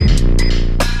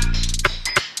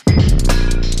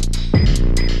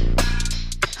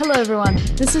everyone,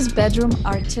 this is Bedroom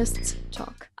Artists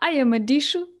Talk. I am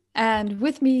Adishu, and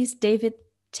with me is David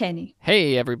Tenney.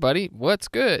 Hey everybody, what's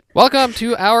good? Welcome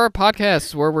to our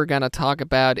podcast where we're going to talk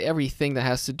about everything that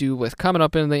has to do with coming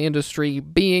up in the industry,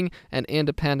 being an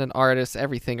independent artist,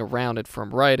 everything around it from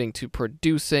writing to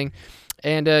producing.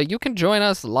 And you can join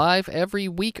us live every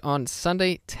week on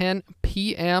Sunday, 10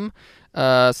 p.m.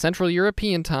 Central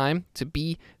European time to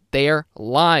be there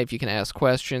live. You can ask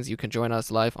questions. You can join us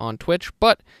live on Twitch,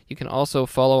 but you can also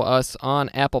follow us on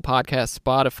Apple Podcasts,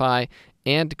 Spotify,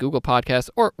 and Google Podcasts,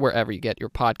 or wherever you get your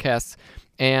podcasts.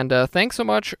 And thanks so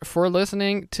much for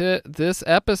listening to this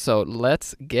episode.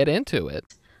 Let's get into it.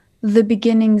 The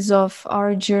beginnings of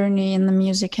our journey in the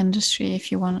music industry,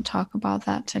 if you want to talk about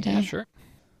that today. Yeah, sure.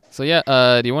 So yeah,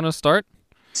 do you want to start?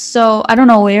 So I don't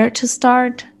know where to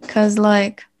start, because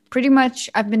pretty much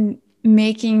I've been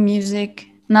making music,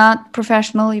 not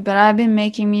professionally, but I've been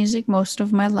making music most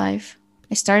of my life.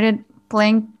 I started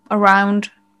playing around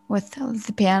with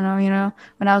the piano,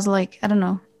 when I was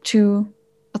 2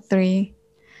 or 3.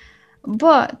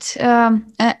 But,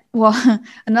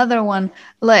 another one,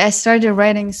 I started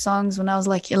writing songs when I was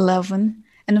 11.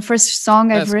 And the first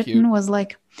song I've written was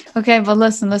okay, but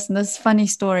listen, this is a funny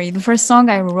story. The first song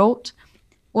I wrote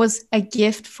was a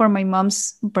gift for my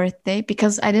mom's birthday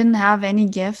because I didn't have any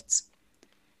gifts.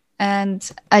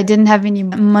 And I didn't have any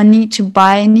money to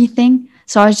buy anything.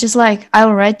 So I was just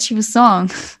I'll write you a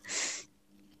song.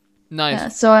 Nice. Yeah,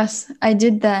 so I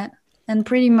did that. And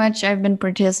pretty much I've been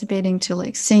participating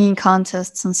to singing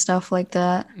contests and stuff like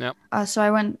that. Yep. So I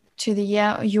went to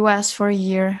the US for a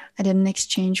year. I did an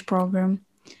exchange program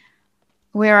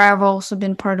where I've also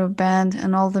been part of a band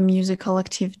and all the musical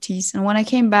activities. And when I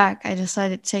came back, I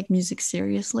decided to take music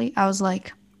seriously. I was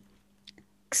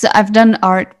because I've done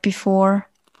art before.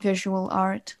 Visual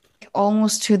art,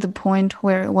 almost to the point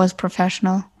where it was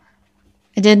professional.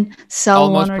 I did sell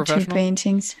almost 1 or 2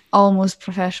 paintings. Almost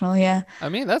professional, yeah. I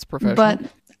mean, that's professional. But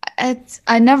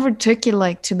I never took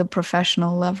it to the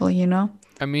professional level,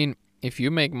 I mean, if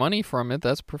you make money from it,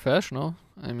 that's professional.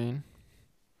 I mean,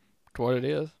 it's what it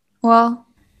is. Well,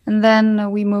 and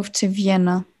then we moved to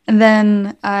Vienna. And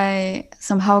then I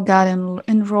somehow got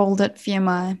enrolled at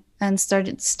VMI. And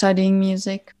started studying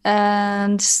music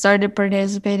and started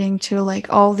participating to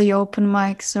all the open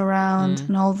mics around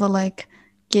and all the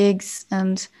gigs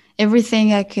and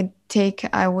everything I could take,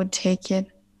 I would take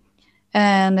it.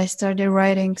 And I started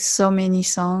writing so many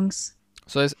songs.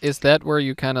 So is that where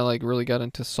you kind of really got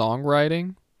into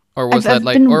songwriting? Or was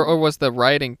or was the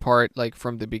writing part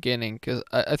from the beginning? Because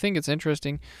I think it's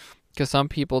interesting because some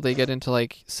people, they get into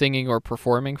singing or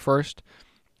performing first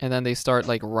and then they start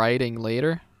writing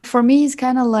later. For me, it's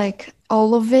kind of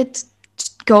all of it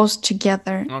goes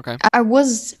together. Okay. I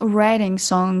was writing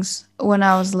songs when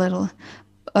I was little.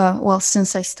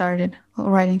 Since I started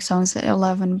writing songs at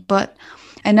 11. But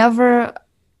I never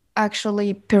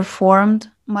actually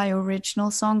performed my original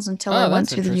songs until I went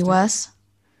to the US.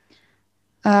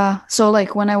 So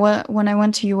when I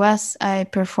went to US, I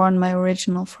performed my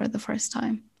original for the first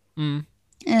time.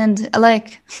 And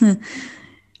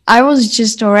I was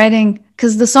just writing,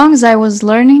 because the songs I was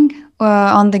learning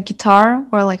on the guitar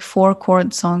were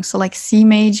 4-chord songs. So C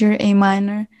major, A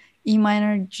minor, E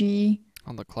minor, G.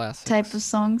 On the classics. Type of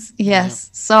songs. Yes.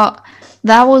 Yeah. So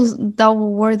that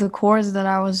were the chords that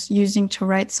I was using to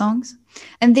write songs.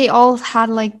 And they all had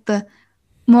the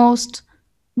most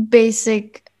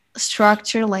basic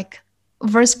structure,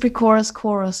 verse, pre-chorus,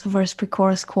 chorus, verse,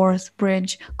 pre-chorus, chorus,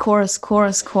 bridge, chorus,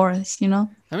 chorus, chorus, I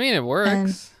mean, it works.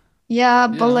 And yeah,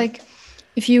 but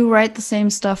if you write the same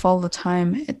stuff all the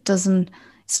time,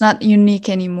 it's not unique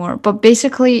anymore. But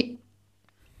basically,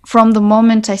 from the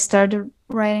moment I started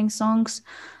writing songs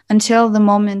until the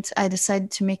moment I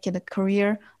decided to make it a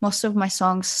career, most of my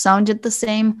songs sounded the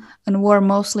same and were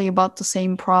mostly about the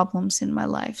same problems in my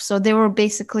life. So they were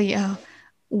basically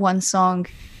one song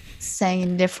sang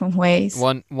in different ways.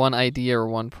 One idea or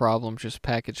one problem just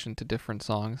packaged into different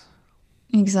songs.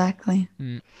 Exactly.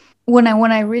 When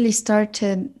I really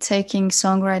started taking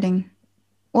songwriting,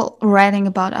 writing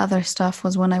about other stuff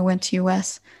was when I went to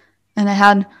US, and I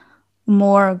had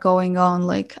more going on.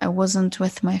 I wasn't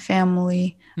with my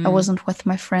family, I wasn't with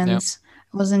my friends,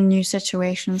 I was in new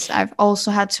situations. I've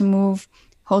also had to move,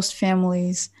 host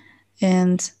families,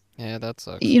 and yeah, that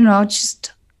sucks.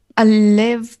 Just I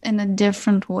live in a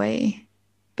different way,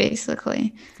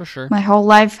 basically. For sure. My whole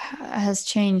life has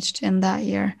changed in that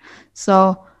year.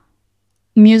 So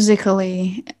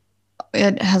musically,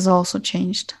 it has also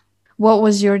changed. What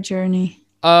was your journey?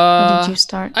 How did you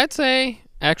start? I'd say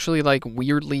actually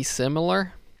weirdly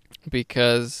similar,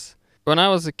 because when I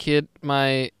was a kid,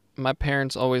 my my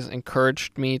parents always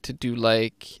encouraged me to do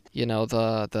like,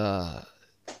 the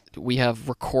we have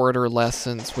recorder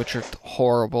lessons, which are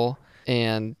horrible,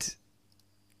 and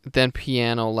then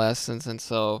piano lessons. And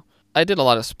so I did a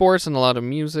lot of sports and a lot of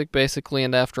music basically,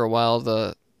 and after a while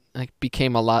the like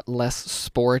became a lot less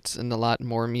sports and a lot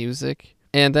more music.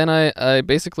 And then I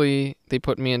basically they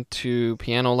put me into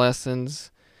piano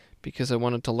lessons because I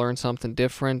wanted to learn something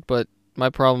different, but my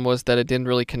problem was that it didn't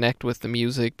really connect with the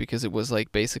music because it was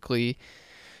like basically,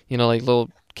 like little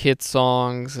kid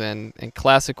songs and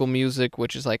classical music,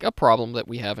 which is like a problem that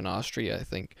we have in Austria, I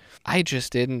think. I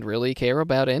just didn't really care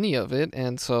about any of it,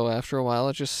 and so after a while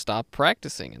I just stopped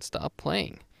practicing and stopped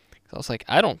playing. So I was like,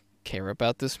 I don't care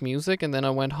about this music, and then I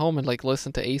went home and like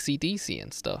listened to AC/DC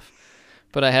and stuff.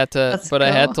 But That's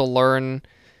I had cool. to learn,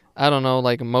 I don't know,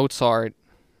 like Mozart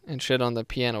and shit on the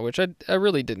piano, which I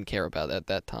really didn't care about at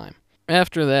that time.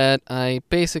 After that, I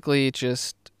basically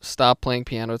just stopped playing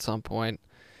piano at some point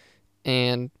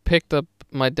and picked up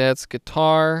my dad's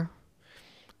guitar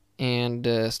and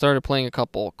started playing a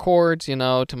couple chords,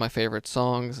 to my favorite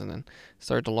songs, and then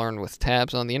started to learn with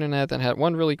tabs on the internet. And had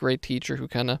one really great teacher who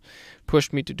kind of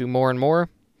pushed me to do more and more,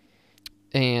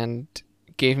 and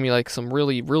gave me like some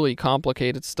really, really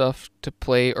complicated stuff to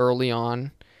play early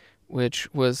on,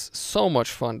 which was so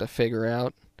much fun to figure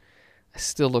out. I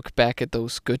still look back at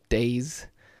those good days.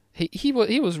 He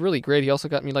was really great. He also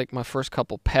got me like my first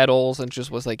couple pedals and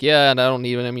just was like, yeah, and I don't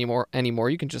need them anymore.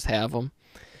 You can just have them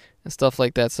and stuff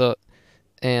like that. So,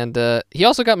 and he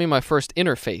also got me my first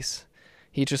interface.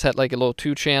 He just had like a little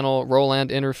 2-channel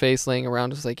Roland interface laying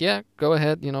around. Just like, yeah, go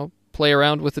ahead, play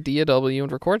around with the DAW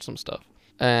and record some stuff.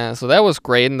 So that was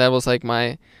great, and that was like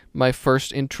my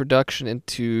first introduction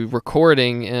into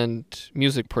recording and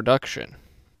music production.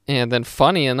 And then,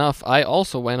 funny enough, I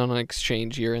also went on an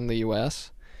exchange year in the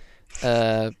U.S.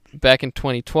 Back in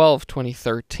 2012,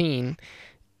 2013,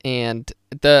 and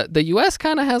the U.S.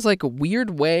 kind of has like a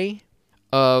weird way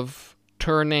of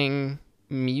turning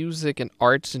music and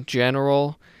arts in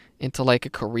general into like a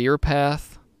career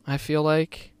path, I feel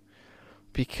like,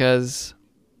 because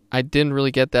I didn't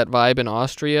really get that vibe in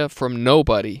Austria from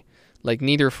nobody. Like,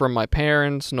 neither from my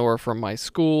parents, nor from my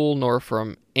school, nor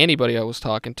from anybody I was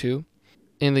talking to.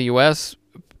 In the US,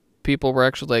 people were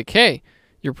actually like, hey,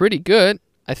 you're pretty good.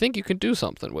 I think you can do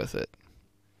something with it.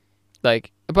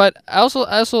 Like, but I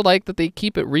also like that they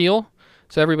keep it real.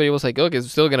 So everybody was like, look,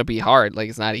 it's still going to be hard. Like,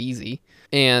 it's not easy.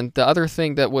 And the other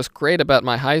thing that was great about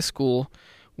my high school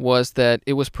was that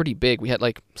it was pretty big. We had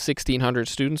like 1,600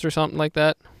 students or something like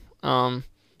that. And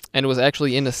it was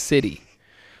actually in a city.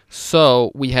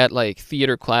 So we had like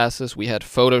theater classes, we had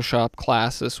Photoshop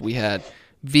classes, we had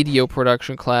video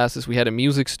production classes, we had a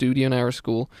music studio in our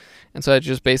school. And so I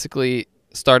just basically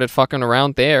started fucking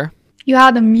around there. You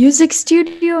had a music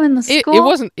studio in the It school?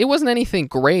 wasn't anything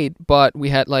great, but we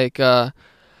had like a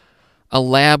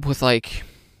lab with like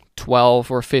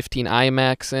 12 or 15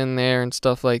 iMacs in there and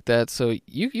stuff like that. So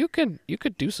you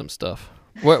could do some stuff.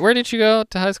 Where did you go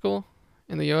to high school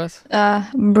in the US?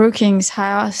 Brookings,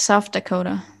 South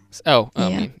Dakota. I Yeah.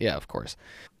 mean, yeah, of course.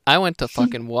 I went to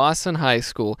fucking Wasson High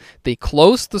School. They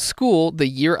closed the school the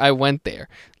year I went there.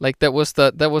 Like that was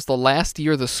the last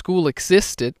year the school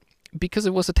existed because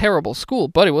it was a terrible school,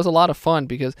 but it was a lot of fun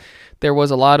because there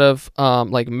was a lot of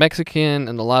like Mexican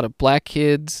and a lot of black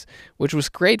kids, which was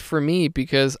great for me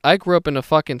because I grew up in a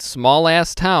fucking small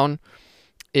ass town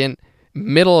in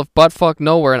middle of buttfuck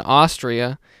nowhere in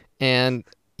Austria, and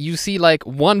you see like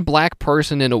one black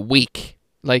person in a week.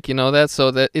 Like, that, so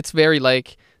that it's very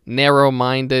like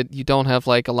narrow-minded. You don't have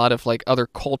like a lot of like other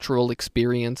cultural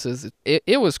experiences.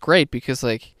 It was great because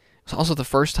like it was also the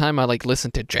first time I like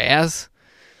listened to jazz.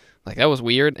 Like that was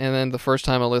weird. And then the first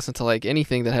time I listened to like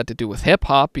anything that had to do with hip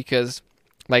hop because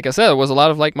like I said, there was a lot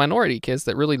of like minority kids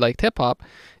that really liked hip hop,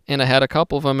 and I had a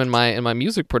couple of them in my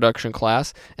music production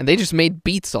class, and they just made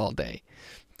beats all day.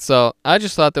 So I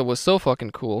just thought that was so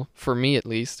fucking cool, for me at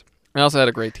least. I also had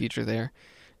a great teacher there.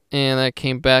 And I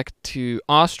came back to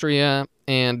Austria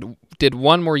and did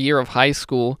one more year of high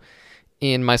school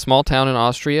in my small town in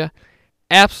Austria.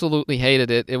 Absolutely hated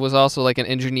it. It was also like an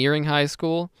engineering high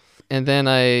school. And then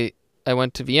I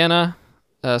went to Vienna,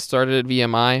 started at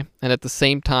VMI, and at the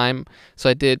same time, so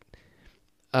I did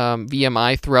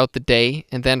VMI throughout the day,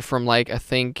 and then from like I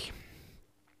think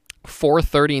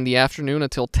 4:30 in the afternoon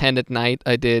until 10 at night,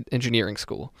 I did engineering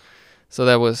school. So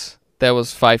that was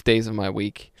 5 days of my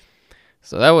week.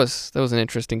 So that was an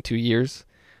interesting 2 years,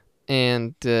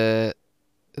 and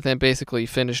then basically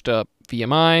finished up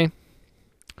VMI,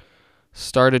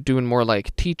 started doing more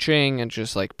like teaching and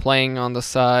just like playing on the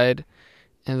side,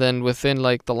 And then within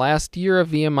like the last year of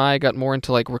VMI, I got more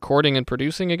into like recording and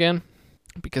producing again,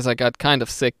 because I got kind of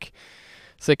sick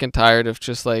and tired of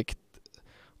just like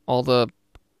all the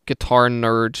guitar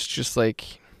nerds just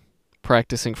like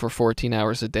practicing for 14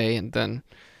 hours a day and then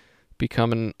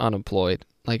becoming unemployed.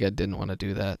 Like, I didn't want to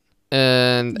do that.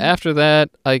 And after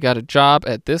that, I got a job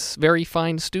at this very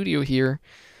fine studio here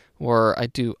where I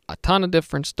do a ton of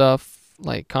different stuff,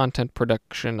 like content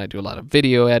production. I do a lot of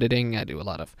video editing. I do a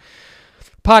lot of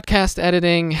podcast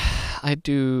editing. I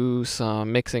do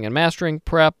some mixing and mastering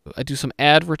prep. I do some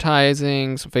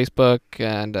advertising, some Facebook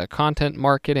and content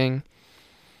marketing.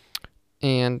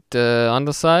 And on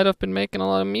the side, I've been making a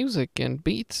lot of music and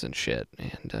beats and shit.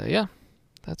 And yeah,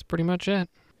 that's pretty much it.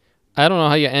 I don't know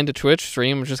how you end a Twitch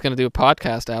stream. I'm just going to do a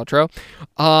podcast outro.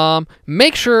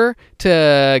 Make sure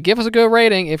to give us a good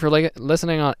rating if you're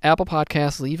listening on Apple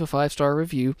Podcasts. Leave a 5-star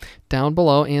review down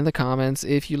below in the comments.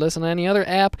 If you listen to any other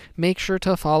app, make sure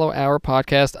to follow our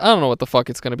podcast. I don't know what the fuck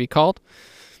it's going to be called.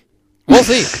 We'll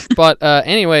see. But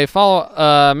anyway,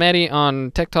 follow Maddie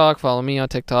on TikTok. Follow me on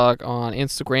TikTok, on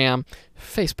Instagram,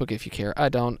 Facebook if you care. I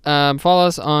don't. Follow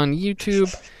us on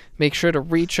YouTube. Make sure to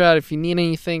reach out if you need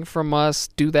anything from us.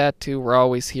 Do that too. We're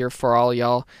always here for all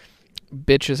y'all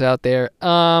bitches out there.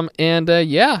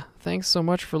 Yeah, thanks so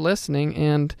much for listening.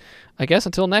 And I guess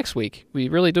until next week, we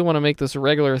really do want to make this a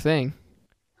regular thing.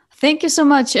 Thank you so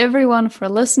much, everyone, for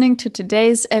listening to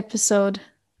today's episode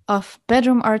of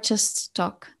Bedroom Artists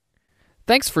Talk.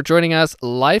 Thanks for joining us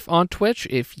live on Twitch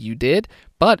if you did.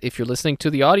 But if you're listening to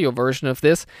the audio version of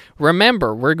this,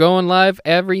 remember, we're going live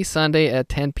every Sunday at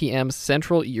 10 p.m.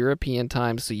 Central European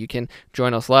Time, so you can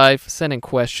join us live, send in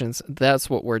questions.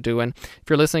 That's what we're doing. If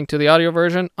you're listening to the audio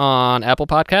version on Apple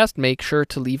Podcast, make sure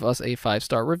to leave us a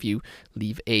 5-star review.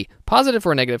 Leave a positive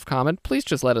or negative comment. Please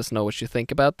just let us know what you think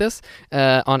about this.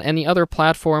 On any other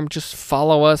platform, just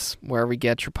follow us wherever you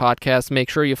get your podcasts.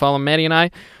 Make sure you follow Maddie and I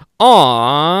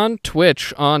on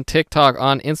Twitch, on TikTok,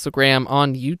 on Instagram,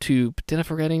 on YouTube. Did I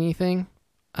forget anything?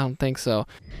 I don't think so.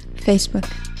 Facebook.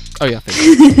 Oh yeah,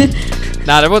 Facebook.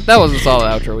 Nah, that was a solid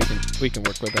outro. We can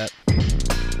work with that.